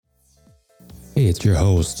Hey, it's your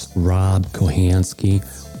host, Rob Kohansky.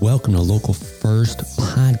 Welcome to Local First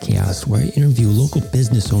Podcast, where I interview local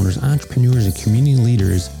business owners, entrepreneurs, and community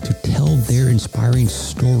leaders to tell their inspiring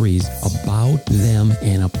stories about them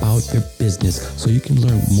and about their business so you can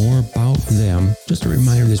learn more about them. Just a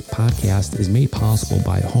reminder, this podcast is made possible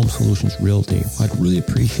by Home Solutions Realty. I'd really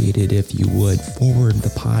appreciate it if you would forward the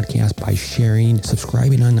podcast by sharing,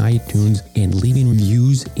 subscribing on iTunes, and leaving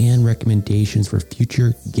reviews and recommendations for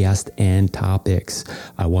future guests and topics.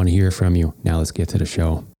 I want to hear from you. Now let's get to the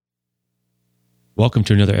show. Welcome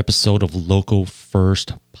to another episode of Local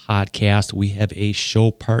First Podcast. We have a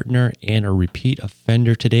show partner and a repeat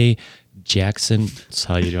offender today, Jackson.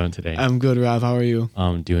 How are you doing today? I'm good, Rob. How are you?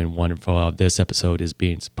 I'm doing wonderful. This episode is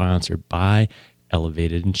being sponsored by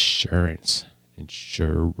Elevated Insurance.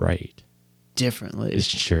 Insure right. Differently.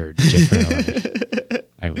 Insure differently.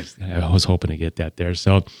 I was hoping to get that there.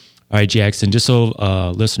 So, all right, Jackson, just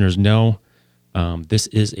so listeners know, this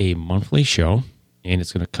is a monthly show, and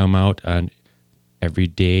it's going to come out on every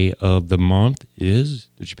day of the month. Did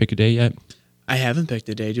you pick a day yet? I haven't picked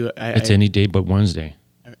a day. It's any day but Wednesday.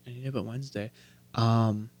 Any day but Wednesday.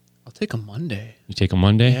 I'll take a Monday. You take a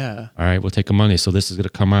Monday? Yeah. All right, we'll take a Monday. So this is going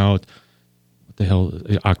to come out, what the hell,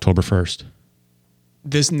 October 1st.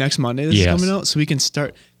 This next Monday is coming out? So we can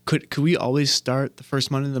start. Could we always start the first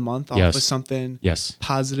Monday of the month off with something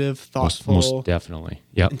positive, thoughtful, most definitely.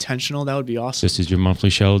 Yep. Intentional? That would be awesome. This is your monthly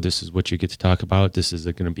show. This is what you get to talk about. This is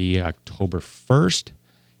going to be October 1st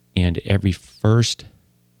and every first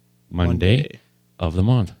Monday of the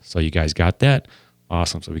month. So you guys got that?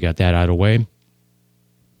 Awesome. So we got that out of the way.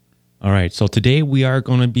 All right. So today we are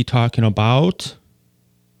going to be talking about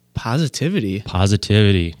positivity.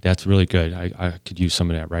 That's really good. I could use some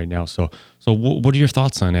of that right now. So what are your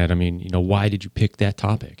thoughts on that? I mean, why did you pick that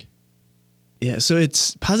topic? Yeah, so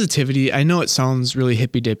it's positivity. I know it sounds really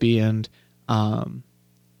hippy-dippy, and I'm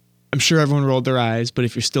sure everyone rolled their eyes, but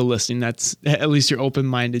if you're still listening, that's at least you're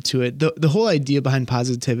open-minded to it. The whole idea behind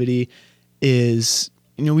positivity is,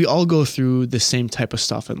 we all go through the same type of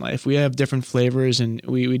stuff in life. We have different flavors, and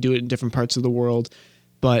we do it in different parts of the world,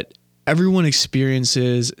 but everyone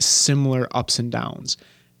experiences similar ups and downs.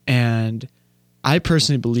 And I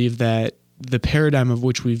personally believe that the paradigm of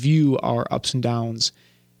which we view our ups and downs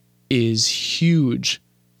is huge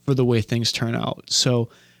for the way things turn out. So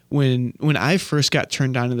when I first got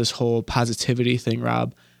turned on to this whole positivity thing,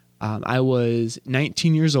 Rob, I was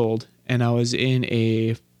 19 years old, and I was in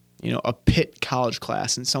a Pitt college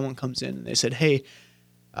class, and someone comes in and they said, "Hey,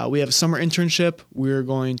 we have a summer internship. We're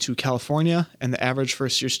going to California, and the average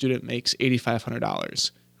first-year student makes $8,500.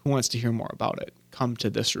 Who wants to hear more about it? Come to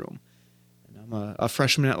this room." And I'm a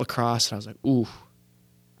freshman at lacrosse, and I was like, "Ooh,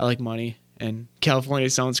 I like money, and California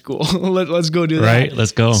sounds cool. Let's go do that." Right,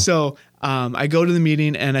 let's go. So I go to the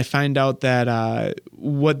meeting, and I find out that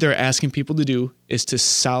what they're asking people to do is to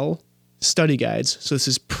sell study guides. So this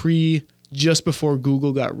is just before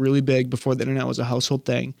Google got really big, before the internet was a household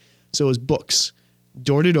thing. So it was books,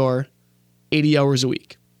 door to door, 80 hours a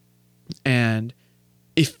week. And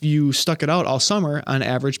if you stuck it out all summer, on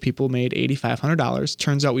average, people made $8,500.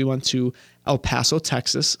 Turns out we went to El Paso,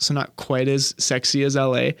 Texas, so not quite as sexy as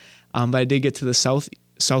LA, but I did get to the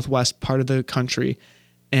southwest part of the country.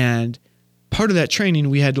 And part of that training,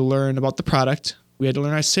 we had to learn about the product. We had to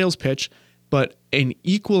learn our sales pitch, but an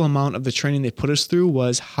equal amount of the training they put us through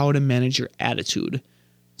was how to manage your attitude.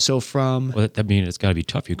 So that means it's got to be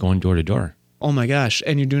tough. You're going door to door. Oh my gosh,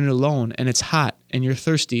 and you're doing it alone, and it's hot, and you're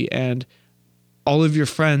thirsty, and all of your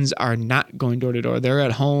friends are not going door to door. They're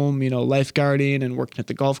at home, lifeguarding and working at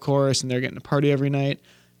the golf course, and they're getting a party every night.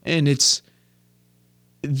 And it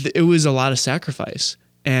was a lot of sacrifice.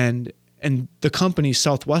 And the company,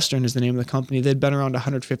 Southwestern is the name of the company, they'd been around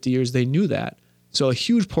 150 years. They knew that. So a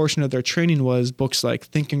huge portion of their training was books like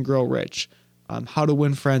Think and Grow Rich, How to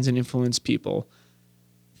Win Friends and Influence People,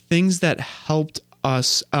 things that helped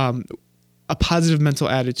us. A Positive Mental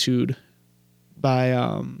Attitude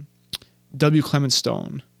by W. Clement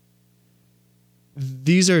Stone.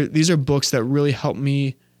 These are books that really help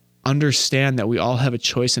me understand that we all have a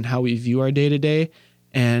choice in how we view our day to day,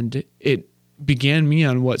 and it began me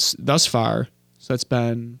on what's thus far. So that's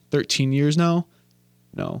been 13 years now.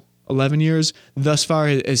 No, 11 years. Thus far,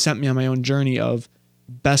 it has sent me on my own journey of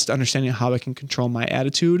best understanding how I can control my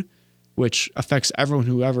attitude, which affects everyone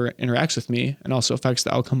who ever interacts with me, and also affects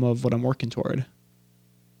the outcome of what I'm working toward.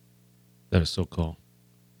 That is so cool.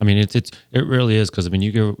 I mean, it really is, because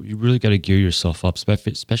you really got to gear yourself up,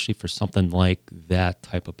 especially for something like that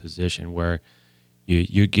type of position where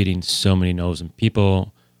you're getting so many no's, and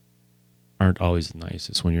people aren't always the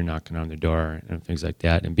nicest when you're knocking on their door and things like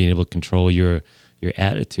that, and being able to control your your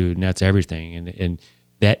attitude, and that's everything. And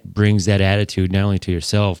that brings that attitude not only to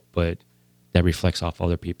yourself, but that reflects off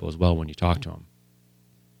other people as well when you talk to them.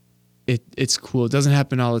 It's cool. It doesn't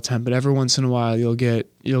happen all the time, but every once in a while you'll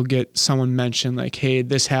get someone mention like, hey,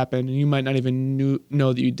 this happened, and you might not even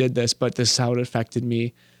know that you did this, but this is how it affected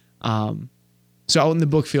me. So out in the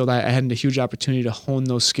book field, I had a huge opportunity to hone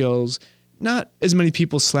those skills. Not as many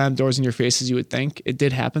people slam doors in your face as you would think. It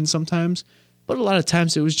did happen sometimes, but a lot of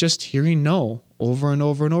times it was just hearing no over and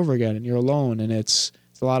over and over again, and you're alone, and it's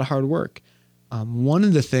a lot of hard work. One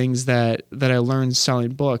of the things that I learned selling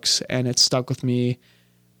books, and it's stuck with me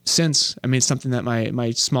since, I mean, it's something that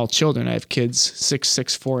my small children, I have kids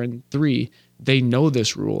 6, 4, and 3, they know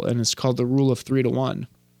this rule, and it's called the rule of 3 to 1.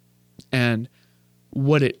 And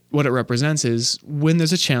what it represents is when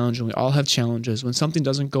there's a challenge, and we all have challenges, when something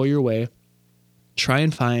doesn't go your way, try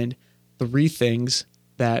and find 3 things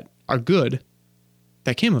that are good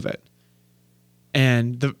that came of it.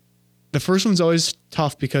 And the first one's always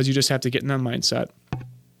tough because you just have to get in that mindset.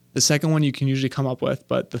 The second one you can usually come up with,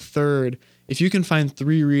 but the third, if you can find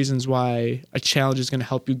 3 reasons why a challenge is going to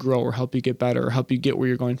help you grow or help you get better or help you get where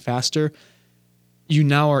you're going faster, you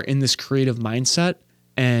now are in this creative mindset.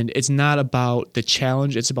 And it's not about the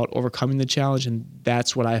challenge, it's about overcoming the challenge. And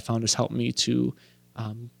that's what I found has helped me to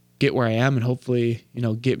get where I am and hopefully,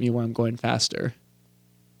 get me where I'm going faster.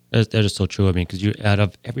 That is so true. I mean, because out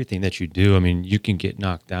of everything that you do, I mean, you can get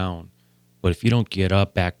knocked down. But if you don't get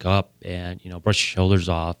up, back up, and brush your shoulders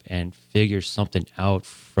off and figure something out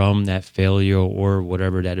from that failure or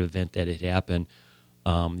whatever that event that had happened,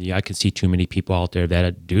 I can see too many people out there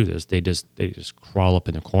that do this. They just crawl up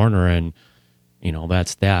in the corner, and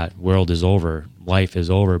that's that. World is over, life is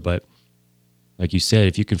over. But like you said,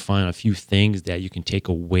 if you can find a few things that you can take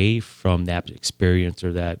away from that experience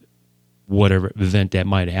or that whatever event that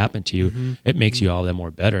might happen to you, it makes you all that more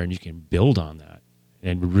better, and you can build on that.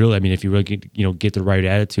 And really, I mean, if you really get the right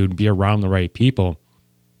attitude and be around the right people,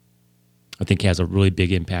 I think it has a really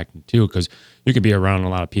big impact too, because you could be around a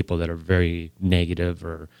lot of people that are very negative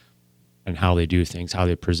and how they do things, how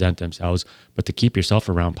they present themselves. But to keep yourself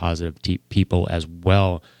around positive people as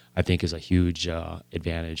well, I think is a huge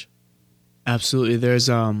advantage. Absolutely. There's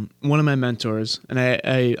one of my mentors, and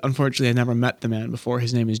I unfortunately had never met the man before.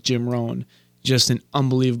 His name is Jim Rohn, just an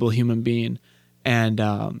unbelievable human being. And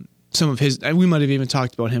some of his, we might have even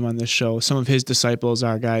talked about him on this show. Some of his disciples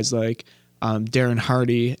are guys like Darren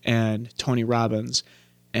Hardy and Tony Robbins.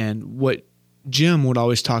 And what Jim would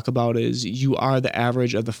always talk about is you are the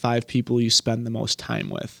average of the 5 people you spend the most time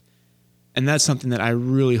with. And that's something that I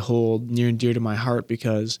really hold near and dear to my heart,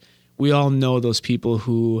 because we all know those people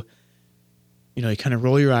who, you kind of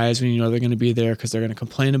roll your eyes when they're going to be there because they're going to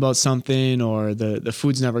complain about something, or the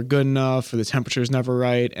food's never good enough, or the temperature's never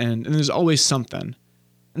right. And there's always something.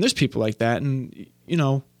 And there's people like that. And,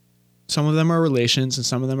 some of them are relations and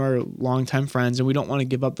some of them are longtime friends, and we don't want to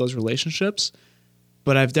give up those relationships.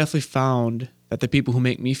 But I've definitely found that the people who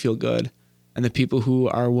make me feel good and the people who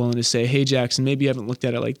are willing to say, hey, Jackson, maybe you haven't looked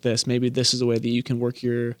at it like this. Maybe this is the way that you can wrap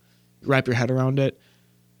your head around it.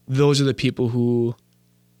 Those are the people who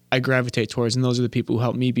I gravitate towards, and those are the people who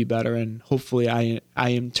help me be better. And hopefully I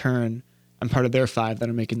in turn, I'm part of their 5 that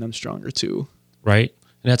are making them stronger too. Right.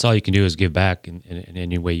 And that's all you can do is give back in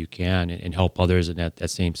any way you can and help others in that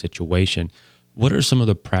same situation. What are some of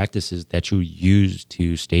the practices that you use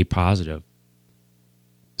to stay positive?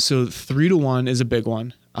 So 3 to 1 is a big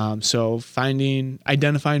one. So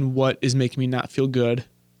identifying what is making me not feel good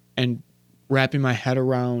and wrapping my head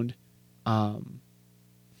around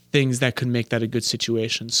things that could make that a good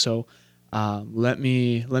situation. So let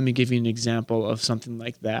me give you an example of something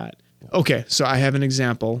like that. Okay, so I have an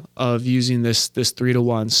example of using this 3 to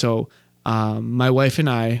 1. So my wife and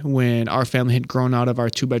I, when our family had grown out of our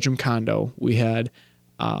 2-bedroom condo, we had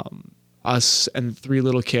us and 3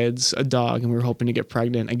 little kids, a dog, and we were hoping to get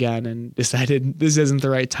pregnant again and decided this isn't the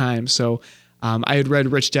right time. So I had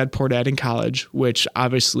read Rich Dad Poor Dad in college, which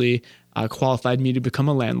obviously qualified me to become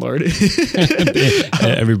a landlord.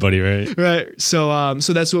 Everybody, right? Right. So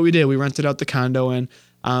that's what we did. We rented out the condo, and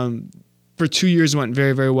for 2 years it went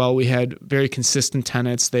very, very well. We had very consistent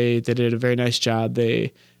tenants. They did a very nice job.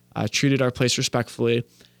 They treated our place respectfully.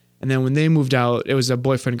 And then when they moved out, it was a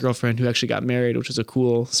boyfriend, girlfriend who actually got married, which was a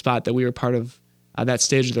cool spot that we were part of that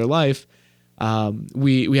stage of their life.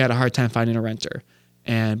 We had a hard time finding a renter.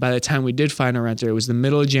 And by the time we did find a renter, it was the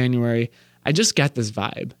middle of January. I just got this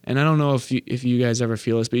vibe. And I don't know if you guys ever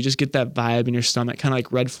feel this, but you just get that vibe in your stomach, kind of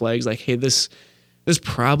like red flags, like, hey, this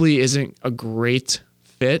probably isn't a great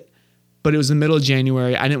fit. But it was the middle of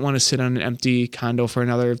January. I didn't want to sit on an empty condo for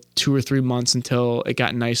another 2 or 3 months until it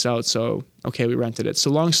got nice out. So, okay, we rented it.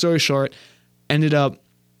 So long story short, ended up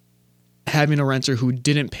having a renter who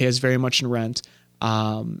didn't pay us very much in rent.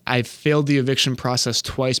 I failed the eviction process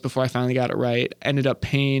twice before I finally got it right. Ended up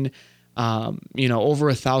paying, over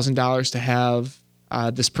 $1,000 to have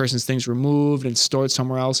this person's things removed and stored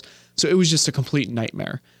somewhere else. So it was just a complete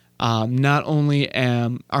nightmare. Not only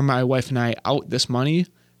are my wife and I out this money,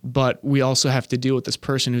 but we also have to deal with this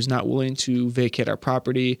person who's not willing to vacate our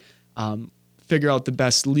property, figure out the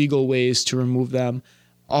best legal ways to remove them.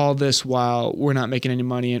 All this while we're not making any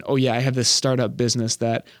money. And, I have this startup business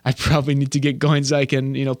that I probably need to get going so I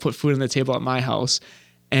can, put food on the table at my house.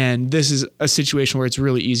 And this is a situation where it's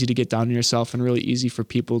really easy to get down on yourself and really easy for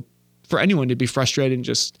anyone to be frustrated and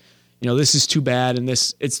just, this is too bad and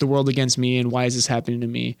it's the world against me and why is this happening to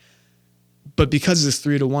me? But because of this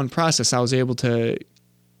 3-to-1 process, I was able to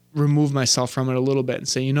remove myself from it a little bit and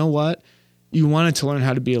say, you know what? You wanted to learn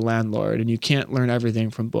how to be a landlord and you can't learn everything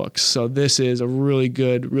from books. So this is a really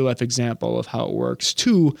good real life example of how it works.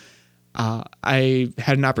 2, I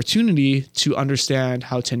had an opportunity to understand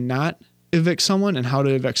how to not evict someone and how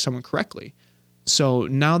to evict someone correctly. So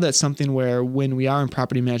now that's something where when we are in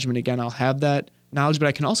property management again, I'll have that knowledge, but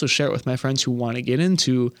I can also share it with my friends who want to get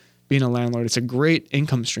into being a landlord. It's a great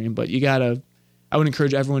income stream, but I would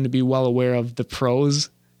encourage everyone to be well aware of the pros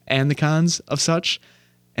and the cons of such.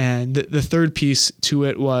 And the third piece to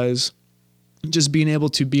it was just being able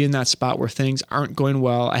to be in that spot where things aren't going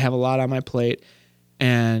well. I have a lot on my plate,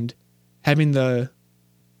 and having the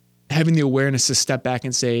awareness to step back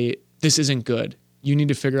and say, this isn't good. You need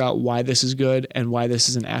to figure out why this is good and why this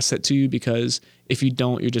is an asset to you, because if you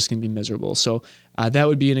don't, you're just going to be miserable. So that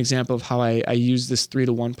would be an example of how I use this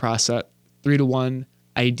 3-to-1 process, 3-to-1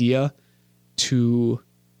 idea to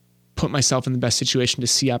put myself in the best situation to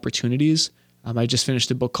see opportunities. I just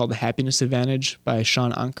finished a book called The Happiness Advantage by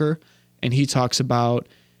Sean Anker, and he talks about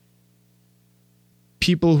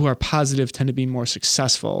people who are positive tend to be more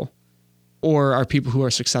successful, or are people who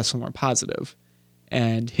are successful more positive.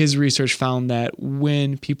 And his research found that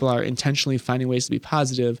when people are intentionally finding ways to be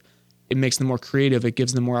positive, it makes them more creative. It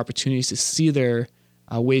gives them more opportunities to see their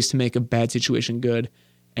ways to make a bad situation good,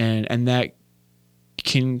 and that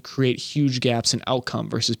can create huge gaps in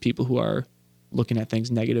outcome versus people who are looking at things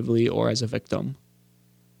negatively or as a victim.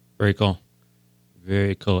 Very cool.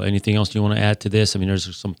 Very cool. Anything else you want to add to this? I mean,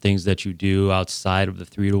 there's some things that you do outside of the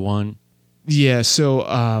 3-to-1. Yeah. So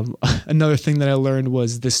another thing that I learned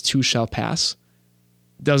was this too shall pass.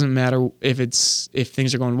 Doesn't matter if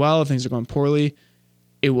things are going well, if things are going poorly,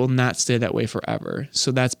 it will not stay that way forever.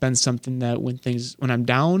 So that's been something that when I'm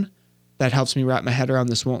down, that helps me wrap my head around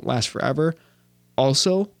this won't last forever.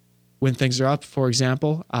 Also, when things are up, for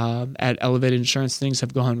example, at Elevated Insurance, things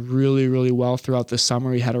have gone really, really well throughout the summer.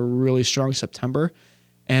 We had a really strong September,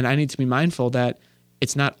 and I need to be mindful that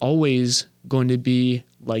it's not always going to be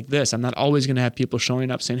like this. I'm not always going to have people showing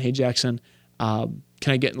up saying, hey, Jackson,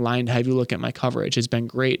 can I get in line to have you look at my coverage? It's been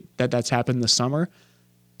great that that's happened this summer.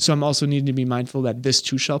 So I'm also needing to be mindful that this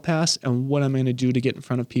too shall pass, and what I'm going to do to get in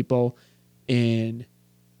front of people in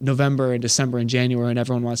November and December and January, and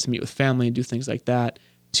everyone wants to meet with family and do things like that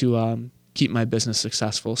to keep my business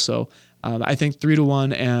successful. So I think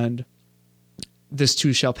 3-to-1 and this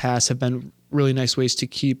too shall pass have been really nice ways to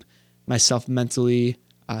keep myself mentally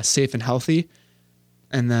safe and healthy.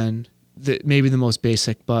 And then maybe the most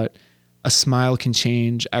basic, but a smile can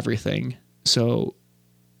change everything. So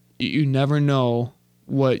you never know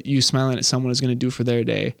what you smiling at someone is going to do for their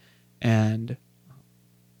day. And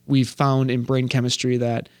we've found in brain chemistry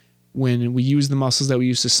that when we use the muscles that we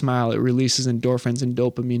use to smile, it releases endorphins and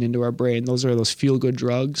dopamine into our brain. Those are those feel-good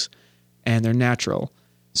drugs, and they're natural.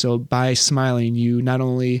 So by smiling, you not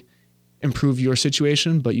only improve your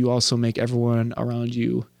situation, but you also make everyone around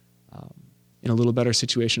you in a little better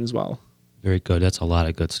situation as well. Very good. That's a lot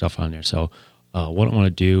of good stuff on there. So what I want to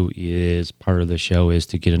do is part of the show is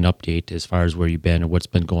to get an update as far as where you've been and what's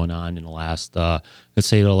been going on in the last, let's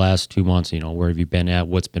say the last 2 months, where have you been at?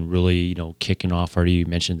 What's been really, kicking off already? You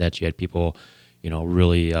mentioned that you had people,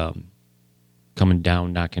 really coming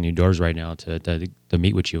down, knocking your doors right now to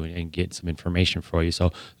meet with you and get some information for you.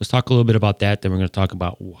 So let's talk a little bit about that. Then we're going to talk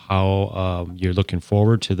about how you're looking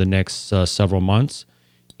forward to the next several months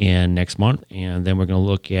and next month. And then we're going to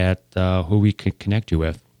look at who we can connect you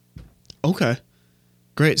with. Okay,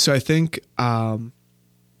 great. So I think I've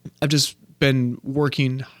just been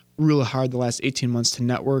working really hard the last 18 months to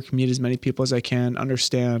network, meet as many people as I can,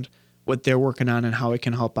 understand what they're working on and how it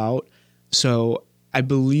can help out. So I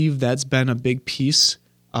believe that's been a big piece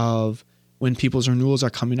of when people's renewals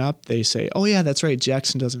are coming up. They say, oh yeah, that's right,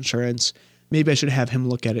 Jackson does insurance. Maybe I should have him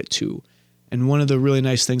look at it too. And one of the really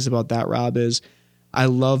nice things about that, Rob, is I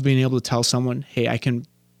love being able to tell someone, hey, I can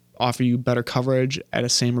offer you better coverage at a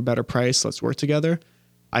same or better price. Let's work together.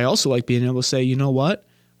 I also like being able to say, you know what?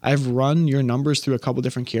 I've run your numbers through a couple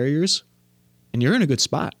different carriers and you're in a good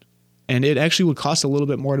spot. And it actually would cost a little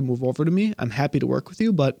bit more to move over to me. I'm happy to work with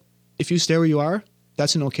you, but if you stay where you are,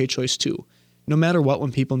 that's an okay choice too. No matter what,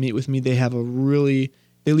 when people meet with me, they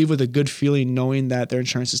leave with a good feeling knowing that their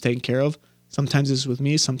insurance is taken care of. Sometimes it's with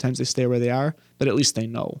me, sometimes they stay where they are, but at least they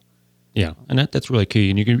know. Yeah, and that's really key.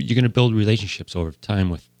 And you're going to build relationships over time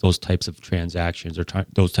with those types of transactions or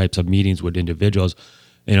those types of meetings with individuals,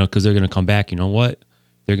 because they're going to come back. You know what?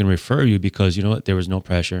 They're going to refer you because, you know what, there was no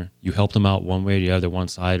pressure. You helped them out one way or the other, one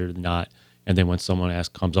side or not. And then when someone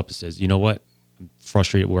comes up and says, you know what, I'm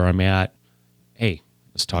frustrated where I'm at. Hey,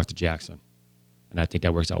 let's talk to Jackson. And I think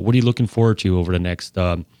that works out. What are you looking forward to over the next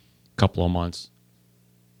couple of months?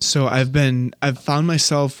 So I've found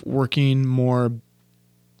myself working more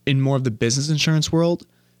of the business insurance world.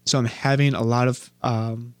 So I'm having a lot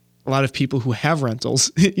of people who have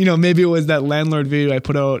rentals. Maybe it was that landlord video I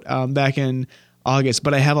put out back in August,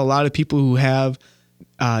 but I have a lot of people who have,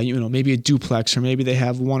 maybe a duplex, or maybe they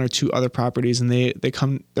have one or two other properties, and they're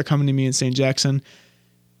coming to me and saying, Jackson,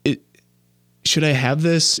 should I have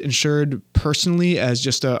this insured personally as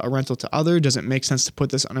just a rental to other? Does it make sense to put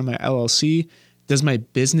this under my LLC? Does my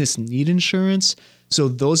business need insurance? So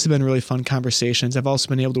those have been really fun conversations. I've also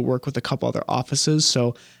been able to work with a couple other offices.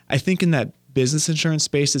 So I think in that business insurance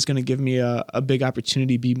space is going to give me a big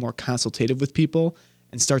opportunity to be more consultative with people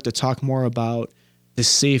and start to talk more about the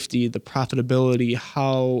safety, the profitability,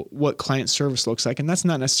 what client service looks like. And that's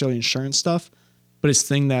not necessarily insurance stuff, but it's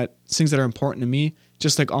things that are important to me.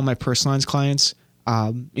 Just like all my personal lines clients,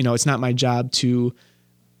 it's not my job to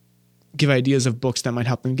give ideas of books that might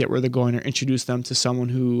help them get where they're going or introduce them to someone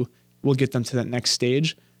who will get them to that next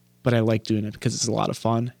stage. But I like doing it because it's a lot of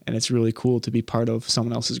fun and it's really cool to be part of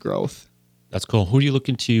someone else's growth. That's cool. Who are you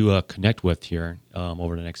looking to connect with here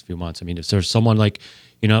over the next few months? I mean, is there someone like,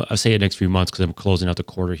 I say the next few months because I'm closing out the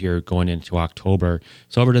quarter here going into October.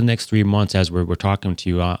 So over the next 3 months, as we're talking to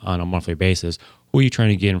you on a monthly basis, who are you trying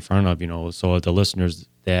to get in front of, so the listeners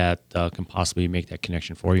that can possibly make that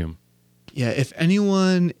connection for you? Yeah, if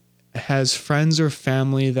anyone has friends or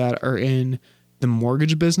family that are in the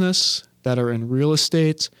mortgage business, that are in real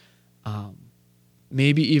estate,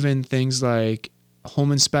 maybe even things like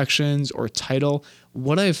home inspections or title,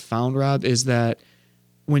 what I've found, Rob, is that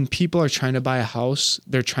when people are trying to buy a house,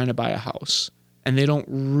 they're trying to buy a house and they don't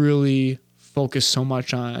really focus so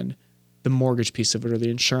much on the mortgage piece of it or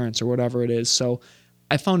the insurance or whatever it is. So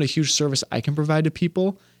I found a huge service I can provide to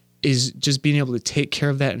people is just being able to take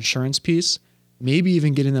care of that insurance piece, maybe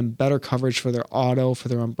even getting them better coverage for their auto, for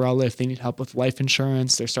their umbrella, if they need help with life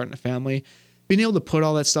insurance, they're starting a family, being able to put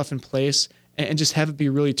all that stuff in place and just have it be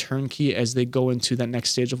really turnkey as they go into that next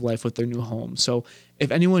stage of life with their new home. So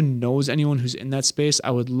if anyone knows anyone who's in that space,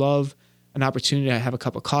 I would love an opportunity to have a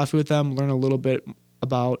cup of coffee with them, learn a little bit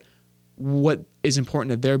about what is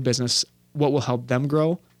important to their business, what will help them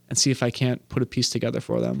grow, and see if I can't put a piece together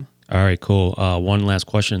for them. All right, cool. One last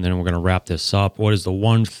question, and then we're going to wrap this up. What is the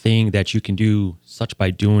one thing that you can do, such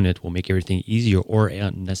by doing it, will make everything easier or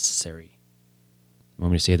unnecessary? You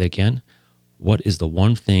want me to say that again? What is the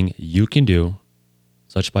one thing you can do,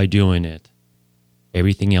 such by doing it,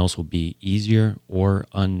 everything else will be easier or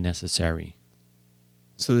unnecessary?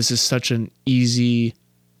 So this is such an easy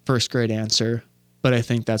first grade answer, but I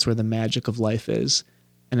think that's where the magic of life is,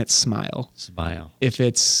 and it's smile. Smile. If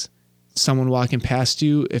it's someone walking past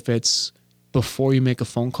you, if it's before you make a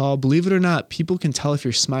phone call, believe it or not, people can tell if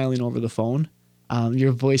you're smiling over the phone.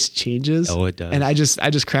 Your voice changes. Oh, it does. And I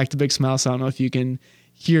just cracked a big smile, so I don't know if you can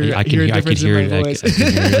hear a difference in my voice.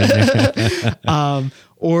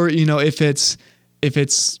 Or, if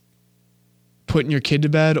it's putting your kid to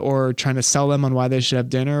bed or trying to sell them on why they should have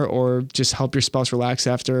dinner or just help your spouse relax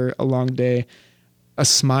after a long day, a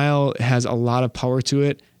smile has a lot of power to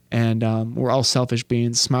it. And we're all selfish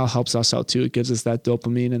beings. Smile helps us out too. It gives us that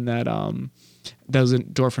dopamine and that those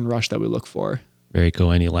endorphin rush that we look for. Very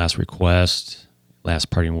cool. Any last requests,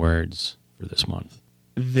 last parting words for this month?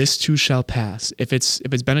 This too shall pass. If it's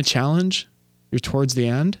been a challenge, you're towards the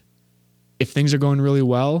end. If things are going really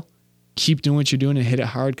well, keep doing what you're doing and hit it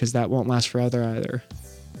hard because that won't last forever either.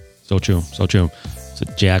 So true. So true. So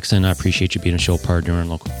Jackson, I appreciate you being a show partner on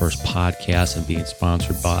Local First Podcast and being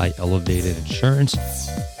sponsored by Elevated Insurance.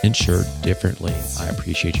 Insured differently. I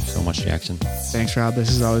appreciate you so much, Jackson. Thanks, Rob. This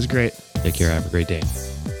is always great. Take care. Have a great day.